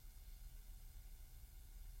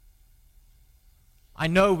 I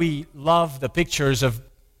know we love the pictures of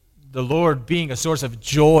the Lord being a source of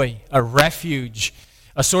joy, a refuge,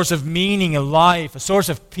 a source of meaning in life, a source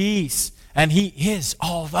of peace, and He is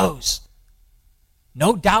all those.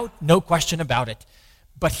 No doubt, no question about it.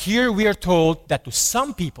 But here we are told that to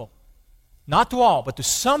some people, not to all, but to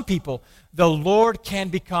some people, the Lord can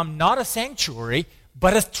become not a sanctuary,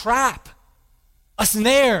 but a trap, a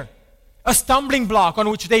snare, a stumbling block on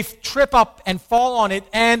which they trip up and fall on it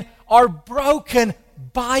and are broken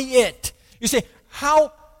by it. You say,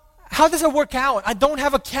 how does it work out? I don't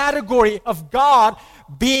have a category of God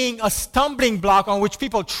being a stumbling block on which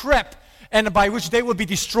people trip and by which they will be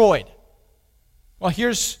destroyed. Well,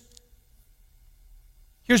 here's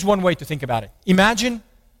one way to think about it. Imagine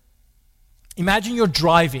you're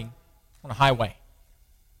driving on a highway.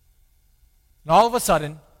 And all of a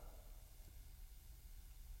sudden,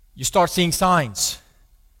 you start seeing signs.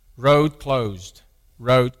 Road closed.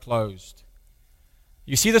 Road closed.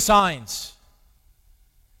 You see the signs,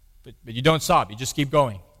 but you don't stop. You just keep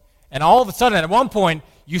going. And all of a sudden, at one point,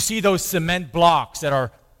 you see those cement blocks that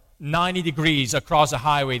are 90 degrees across the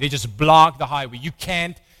highway. They just block the highway. You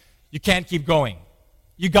can't keep going.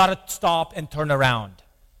 You got to stop and turn around.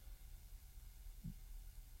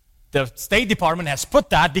 The State Department has put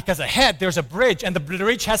that because ahead there's a bridge and the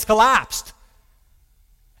bridge has collapsed.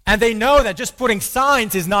 And they know that just putting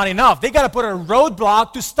signs is not enough. They got to put a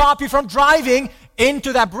roadblock to stop you from driving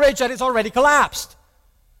into that bridge that is already collapsed.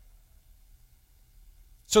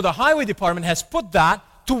 So the highway department has put that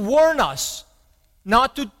to warn us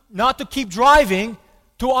not to keep driving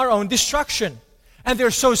to our own destruction. And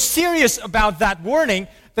they're so serious about that warning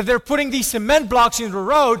that they're putting these cement blocks in the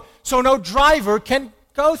road so no driver can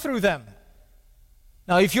go through them.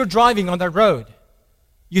 Now, if you're driving on that road,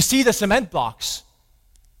 you see the cement blocks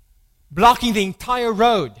blocking the entire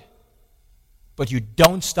road, but you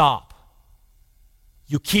don't stop.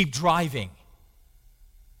 You keep driving.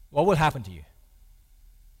 What will happen to you?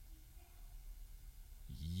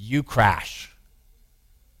 You crash.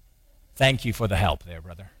 Thank you for the help there,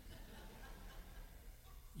 brother.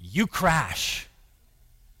 You crash.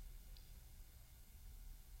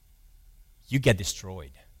 You get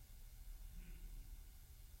destroyed.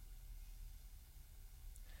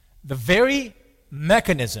 The very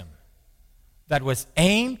mechanism that was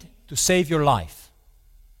aimed to save your life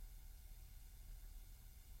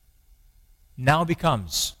now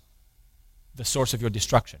becomes the source of your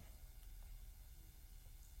destruction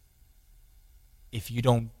if you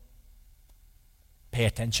don't pay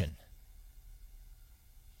attention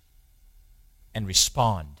and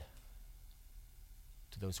respond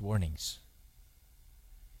to those warnings.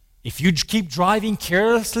 If you keep driving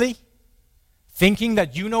carelessly, thinking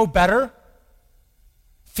that you know better,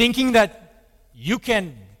 thinking that you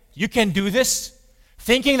can do this,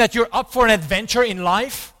 thinking that you're up for an adventure in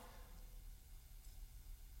life.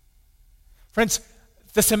 Friends,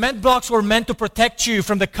 the cement blocks were meant to protect you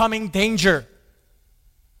from the coming danger,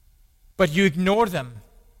 but you ignore them.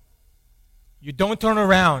 You don't turn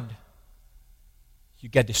around. You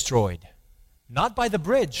get destroyed. Not by the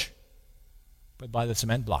bridge, but by the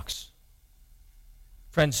cement blocks.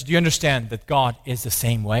 Friends, do you understand that God is the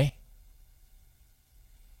same way?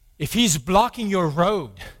 If He's blocking your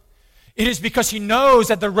road, it is because He knows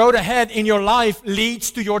that the road ahead in your life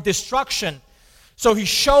leads to your destruction. So He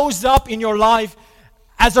shows up in your life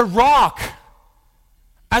as a rock,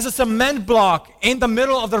 as a cement block in the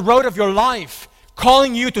middle of the road of your life,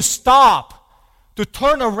 calling you to stop, to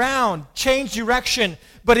turn around, change direction.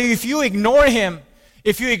 But if you ignore Him,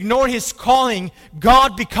 if you ignore His calling,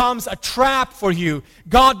 God becomes a trap for you.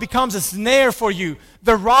 God becomes a snare for you,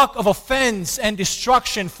 the rock of offense and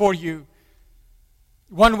destruction for you.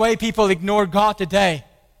 One way people ignore God today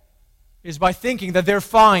is by thinking that they're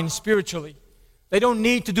fine spiritually. They don't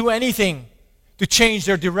need to do anything to change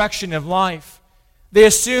their direction of life. They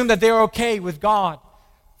assume that they're okay with God.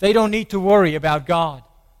 They don't need to worry about God.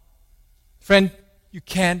 Friend, you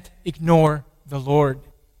can't ignore the Lord.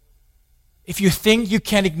 If you think you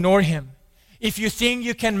can ignore Him, if you think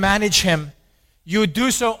you can manage Him, you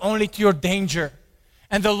do so only to your danger.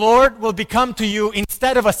 And the Lord will become to you,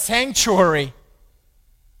 instead of a sanctuary,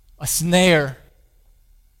 a snare.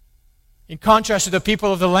 In contrast to the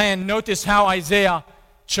people of the land, notice how Isaiah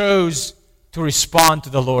chose to respond to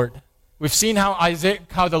the Lord. We've seen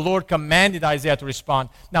how the Lord commanded Isaiah to respond.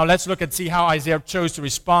 Now let's look and see how Isaiah chose to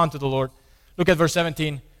respond to the Lord. Look at verse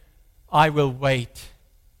 17. I will wait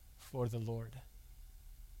for the Lord.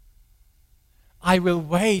 I will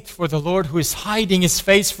wait for the Lord who is hiding His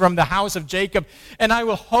face from the house of Jacob, and I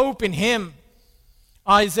will hope in Him.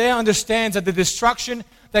 Isaiah understands that the destruction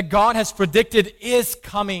that God has predicted is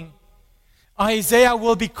coming. Isaiah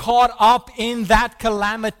will be caught up in that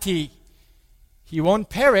calamity. He won't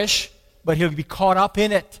perish, but he'll be caught up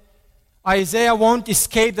in it. Isaiah won't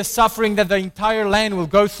escape the suffering that the entire land will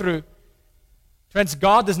go through. Friends,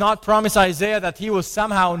 God does not promise Isaiah that he will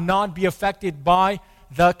somehow not be affected by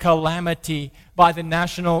the calamity, by the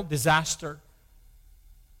national disaster.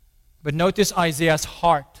 But notice Isaiah's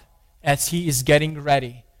heart as he is getting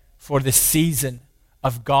ready for the season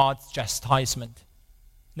of God's chastisement.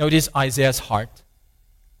 Notice Isaiah's heart.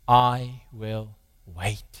 I will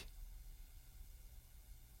wait.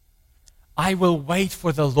 I will wait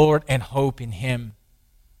for the Lord and hope in Him.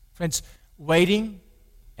 Friends, waiting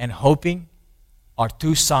and hoping are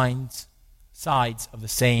two sides of the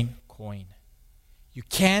same coin. You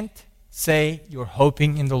can't say you're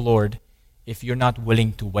hoping in the Lord if you're not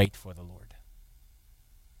willing to wait for the Lord.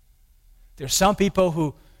 There's some people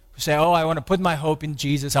who say, oh, I want to put my hope in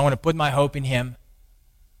Jesus. I want to put my hope in Him.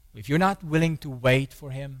 If you're not willing to wait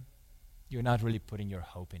for Him, you're not really putting your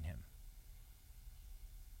hope in Him.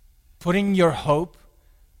 Putting your hope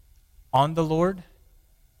on the Lord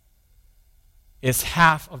is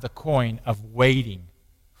half of the coin of waiting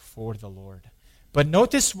for the Lord. But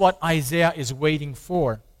notice what Isaiah is waiting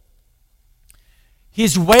for.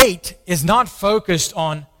 His wait is not focused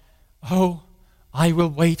on, oh, I will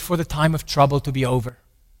wait for the time of trouble to be over.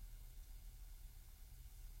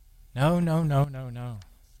 No.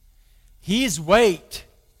 His wait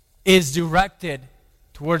is directed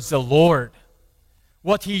towards the Lord.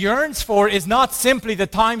 What he yearns for is not simply the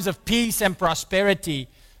times of peace and prosperity.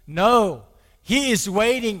 No, he is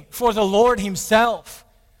waiting for the Lord Himself.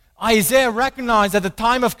 Isaiah recognized that the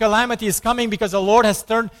time of calamity is coming because the Lord has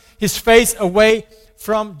turned His face away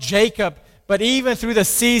from Jacob. But even through the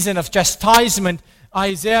season of chastisement,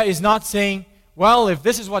 Isaiah is not saying, well, if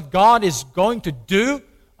this is what God is going to do,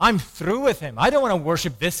 I'm through with Him. I don't want to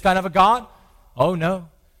worship this kind of a God. Oh, no.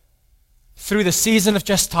 Through the season of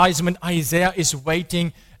chastisement, Isaiah is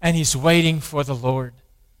waiting, and he's waiting for the Lord.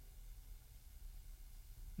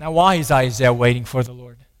 Now, why is Isaiah waiting for the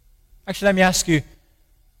Lord? Actually, let me ask you,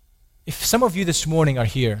 if some of you this morning are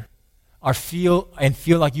here, feel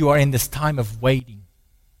like you are in this time of waiting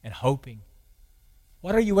and hoping,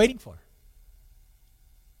 what are you waiting for?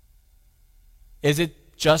 Is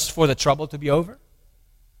it just for the trouble to be over?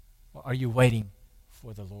 Or are you waiting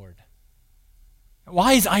for the Lord?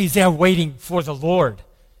 Why is Isaiah waiting for the Lord?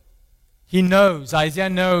 Isaiah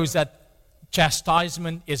knows that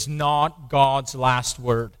chastisement is not God's last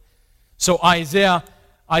word. So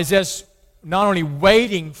Isaiah's not only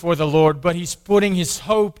waiting for the Lord, but he's putting his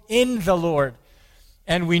hope in the Lord.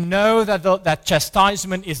 And we know that that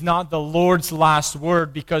chastisement is not the Lord's last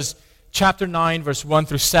word, because chapter 9, verse 1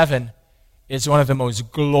 through 7 is one of the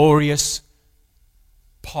most glorious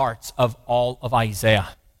parts of all of Isaiah.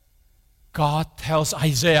 God tells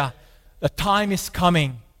Isaiah, the time is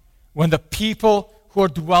coming when the people who are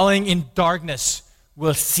dwelling in darkness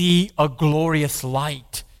will see a glorious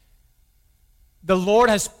light. The Lord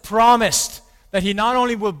has promised that He not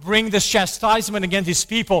only will bring this chastisement against His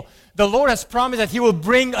people, the Lord has promised that He will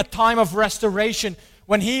bring a time of restoration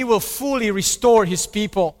when He will fully restore His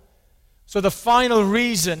people. So the final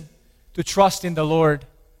reason to trust in the Lord,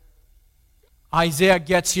 Isaiah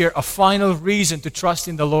gets here a final reason to trust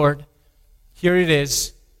in the Lord. Here it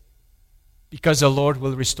is, because the Lord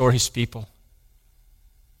will restore His people.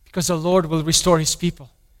 Because the Lord will restore His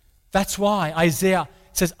people. That's why Isaiah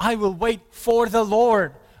says, I will wait for the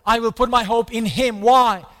Lord. I will put my hope in Him.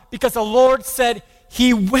 Why? Because the Lord said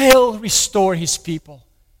He will restore His people.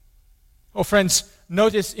 Oh, friends,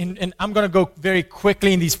 notice, and I'm going to go very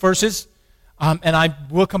quickly in these verses, and I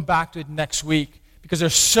will come back to it next week, because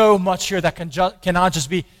there's so much here that cannot just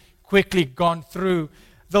be quickly gone through.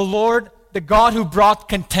 The Lord, the God who brought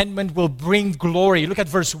contentment, will bring glory. Look at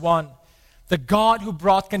verse 1. The God who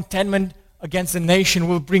brought contentment against the nation,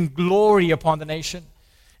 will bring glory upon the nation.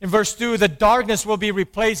 In verse 2, the darkness will be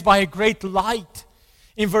replaced by a great light.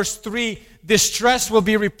 In verse 3, distress will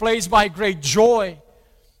be replaced by great joy.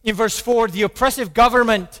 In verse 4, the oppressive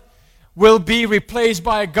government will be replaced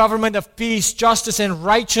by a government of peace, justice, and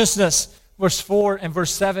righteousness. Verse 4 and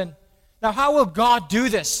verse 7. Now, how will God do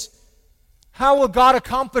this? How will God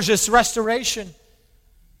accomplish this restoration?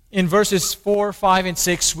 In verses 4, 5, and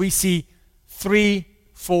 6, we see 3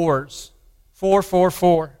 fours. 4, 4,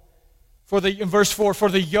 4. In verse 4, for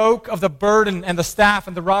the yoke of the burden and the staff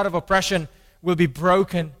and the rod of oppression will be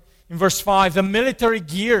broken. In verse 5, the military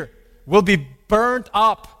gear will be burnt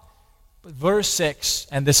up. But verse 6,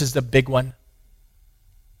 and this is the big one.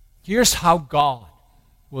 Here's how God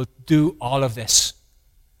will do all of this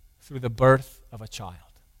through the birth of a child.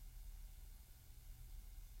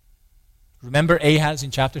 Remember Ahaz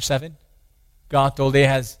in chapter 7? God told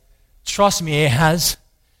Ahaz, trust me, Ahaz.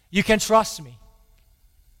 You can trust me.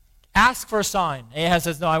 Ask for a sign. Ahaz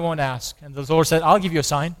says, no, I won't ask. And the Lord said, I'll give you a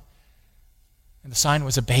sign. And the sign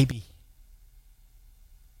was a baby.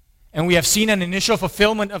 And we have seen an initial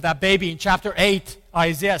fulfillment of that baby in chapter 8,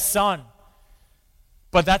 Isaiah's son.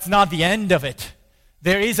 But that's not the end of it.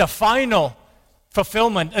 There is a final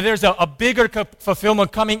fulfillment. There's a bigger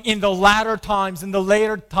fulfillment coming in the latter times, in the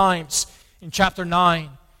later times, in chapter 9.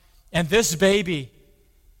 And this baby,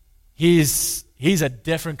 he's a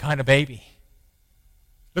different kind of baby.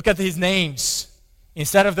 Look at these names.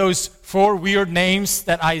 Instead of those 4 weird names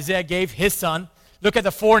that Isaiah gave his son, look at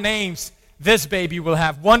the 4 names this baby will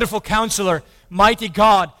have. Wonderful Counselor, Mighty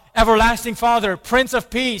God, Everlasting Father, Prince of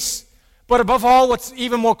Peace. But above all, what's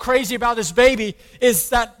even more crazy about this baby is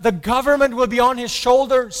that the government will be on his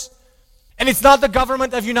shoulders. And it's not the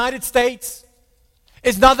government of the United States.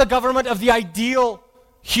 It's not the government of the ideal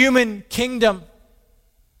human kingdom.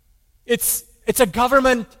 It's a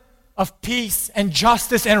government of peace and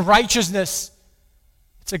justice and righteousness.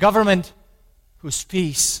 It's a government whose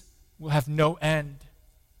peace will have no end.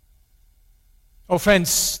 Oh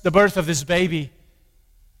friends, the birth of this baby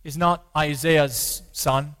is not Isaiah's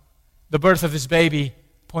son. The birth of this baby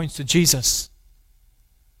points to Jesus.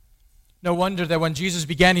 No wonder that when Jesus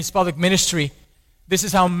began his public ministry, this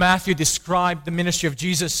is how Matthew described the ministry of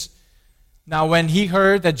Jesus. Now when he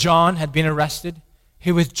heard that John had been arrested,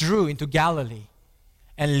 he withdrew into Galilee,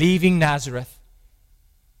 and leaving Nazareth,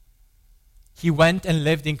 he went and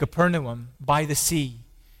lived in Capernaum by the sea,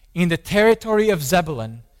 in the territory of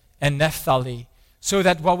Zebulun and Naphtali, so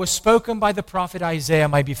that what was spoken by the prophet Isaiah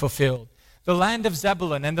might be fulfilled. The land of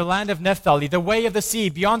Zebulun and the land of Naphtali, the way of the sea,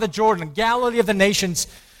 beyond the Jordan, Galilee of the nations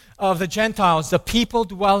of the Gentiles, the people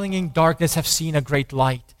dwelling in darkness have seen a great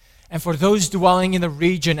light. And for those dwelling in the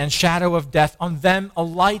region and shadow of death, on them a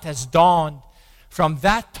light has dawned. From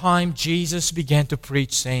that time Jesus began to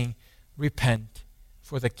preach, saying, repent,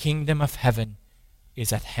 for the kingdom of heaven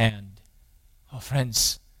is at hand. Oh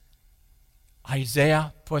friends,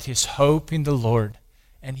 Isaiah put his hope in the Lord,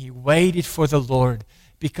 and he waited for the Lord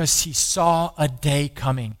because he saw a day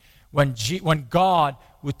coming when God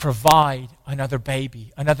would provide another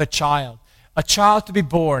baby, another child, a child to be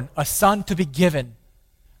born, a son to be given,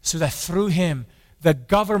 so that through him the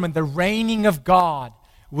government, the reigning of God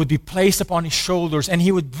would be placed upon his shoulders, and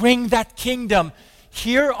he would bring that kingdom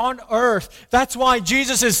here on earth. That's why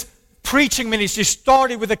Jesus' preaching ministry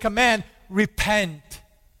started with the command, repent,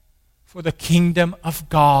 for the kingdom of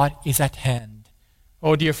God is at hand.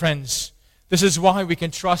 Oh, dear friends, this is why we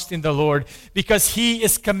can trust in the Lord, because he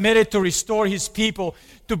is committed to restore his people,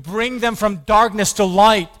 to bring them from darkness to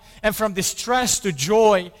light and from distress to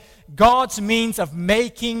joy. God's means of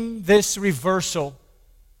making this reversal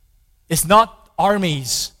is not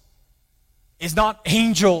armies, is not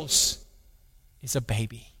angels, is a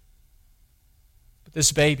baby. But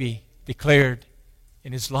this baby declared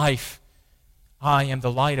in his life, I am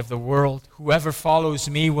the light of the world. Whoever follows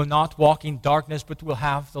me will not walk in darkness, but will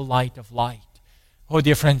have the light of light. Oh,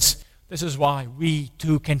 dear friends, this is why we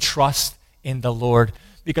too can trust in the Lord.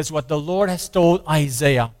 Because what the Lord has told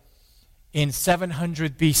Isaiah in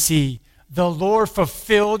 700 BC, the Lord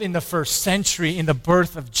fulfilled in the first century in the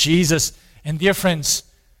birth of Jesus. And dear friends,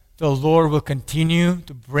 the Lord will continue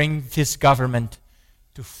to bring this government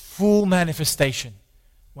to full manifestation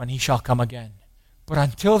when he shall come again. But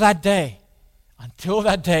until that day,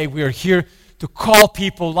 we are here to call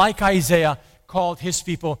people like Isaiah called his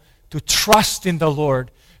people to trust in the Lord,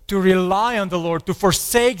 to rely on the Lord, to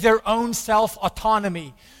forsake their own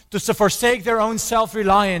self-autonomy, to forsake their own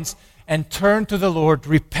self-reliance, and turn to the Lord,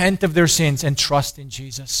 repent of their sins, and trust in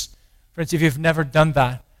Jesus. Friends, if you've never done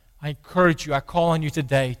that, I encourage you, I call on you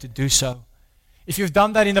today to do so. If you've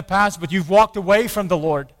done that in the past, but you've walked away from the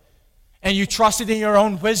Lord, and you trusted in your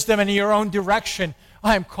own wisdom and in your own direction,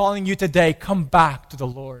 I am calling you today, come back to the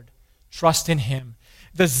Lord. Trust in Him.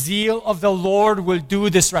 The zeal of the Lord will do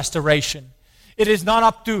this restoration. It is not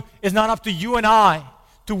up to you and I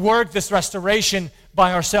to work this restoration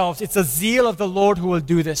by ourselves. It's the zeal of the Lord who will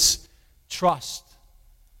do this. Trust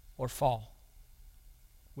or fall.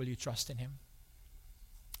 Will you trust in Him?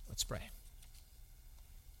 Let's pray.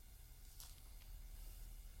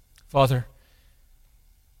 Father,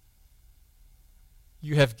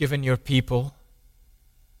 you have given your people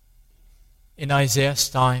in Isaiah's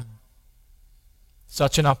time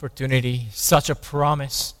such an opportunity, such a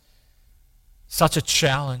promise, such a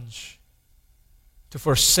challenge to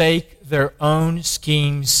forsake their own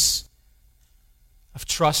schemes of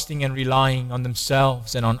trusting and relying on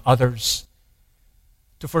themselves and on others,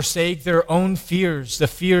 to forsake their own fears, the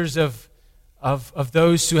fears of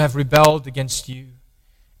those who have rebelled against you,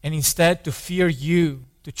 and instead to fear you,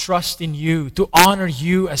 to trust in you, to honor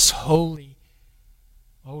you as holy.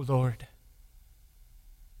 Oh Lord,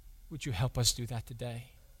 would you help us do that today?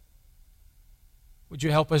 Would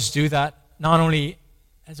you help us do that not only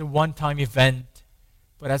as a one-time event,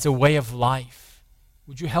 but as a way of life?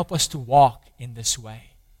 Would you help us to walk in this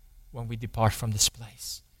way when we depart from this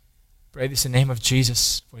place? Pray this in the name of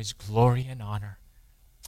Jesus for His glory and honor.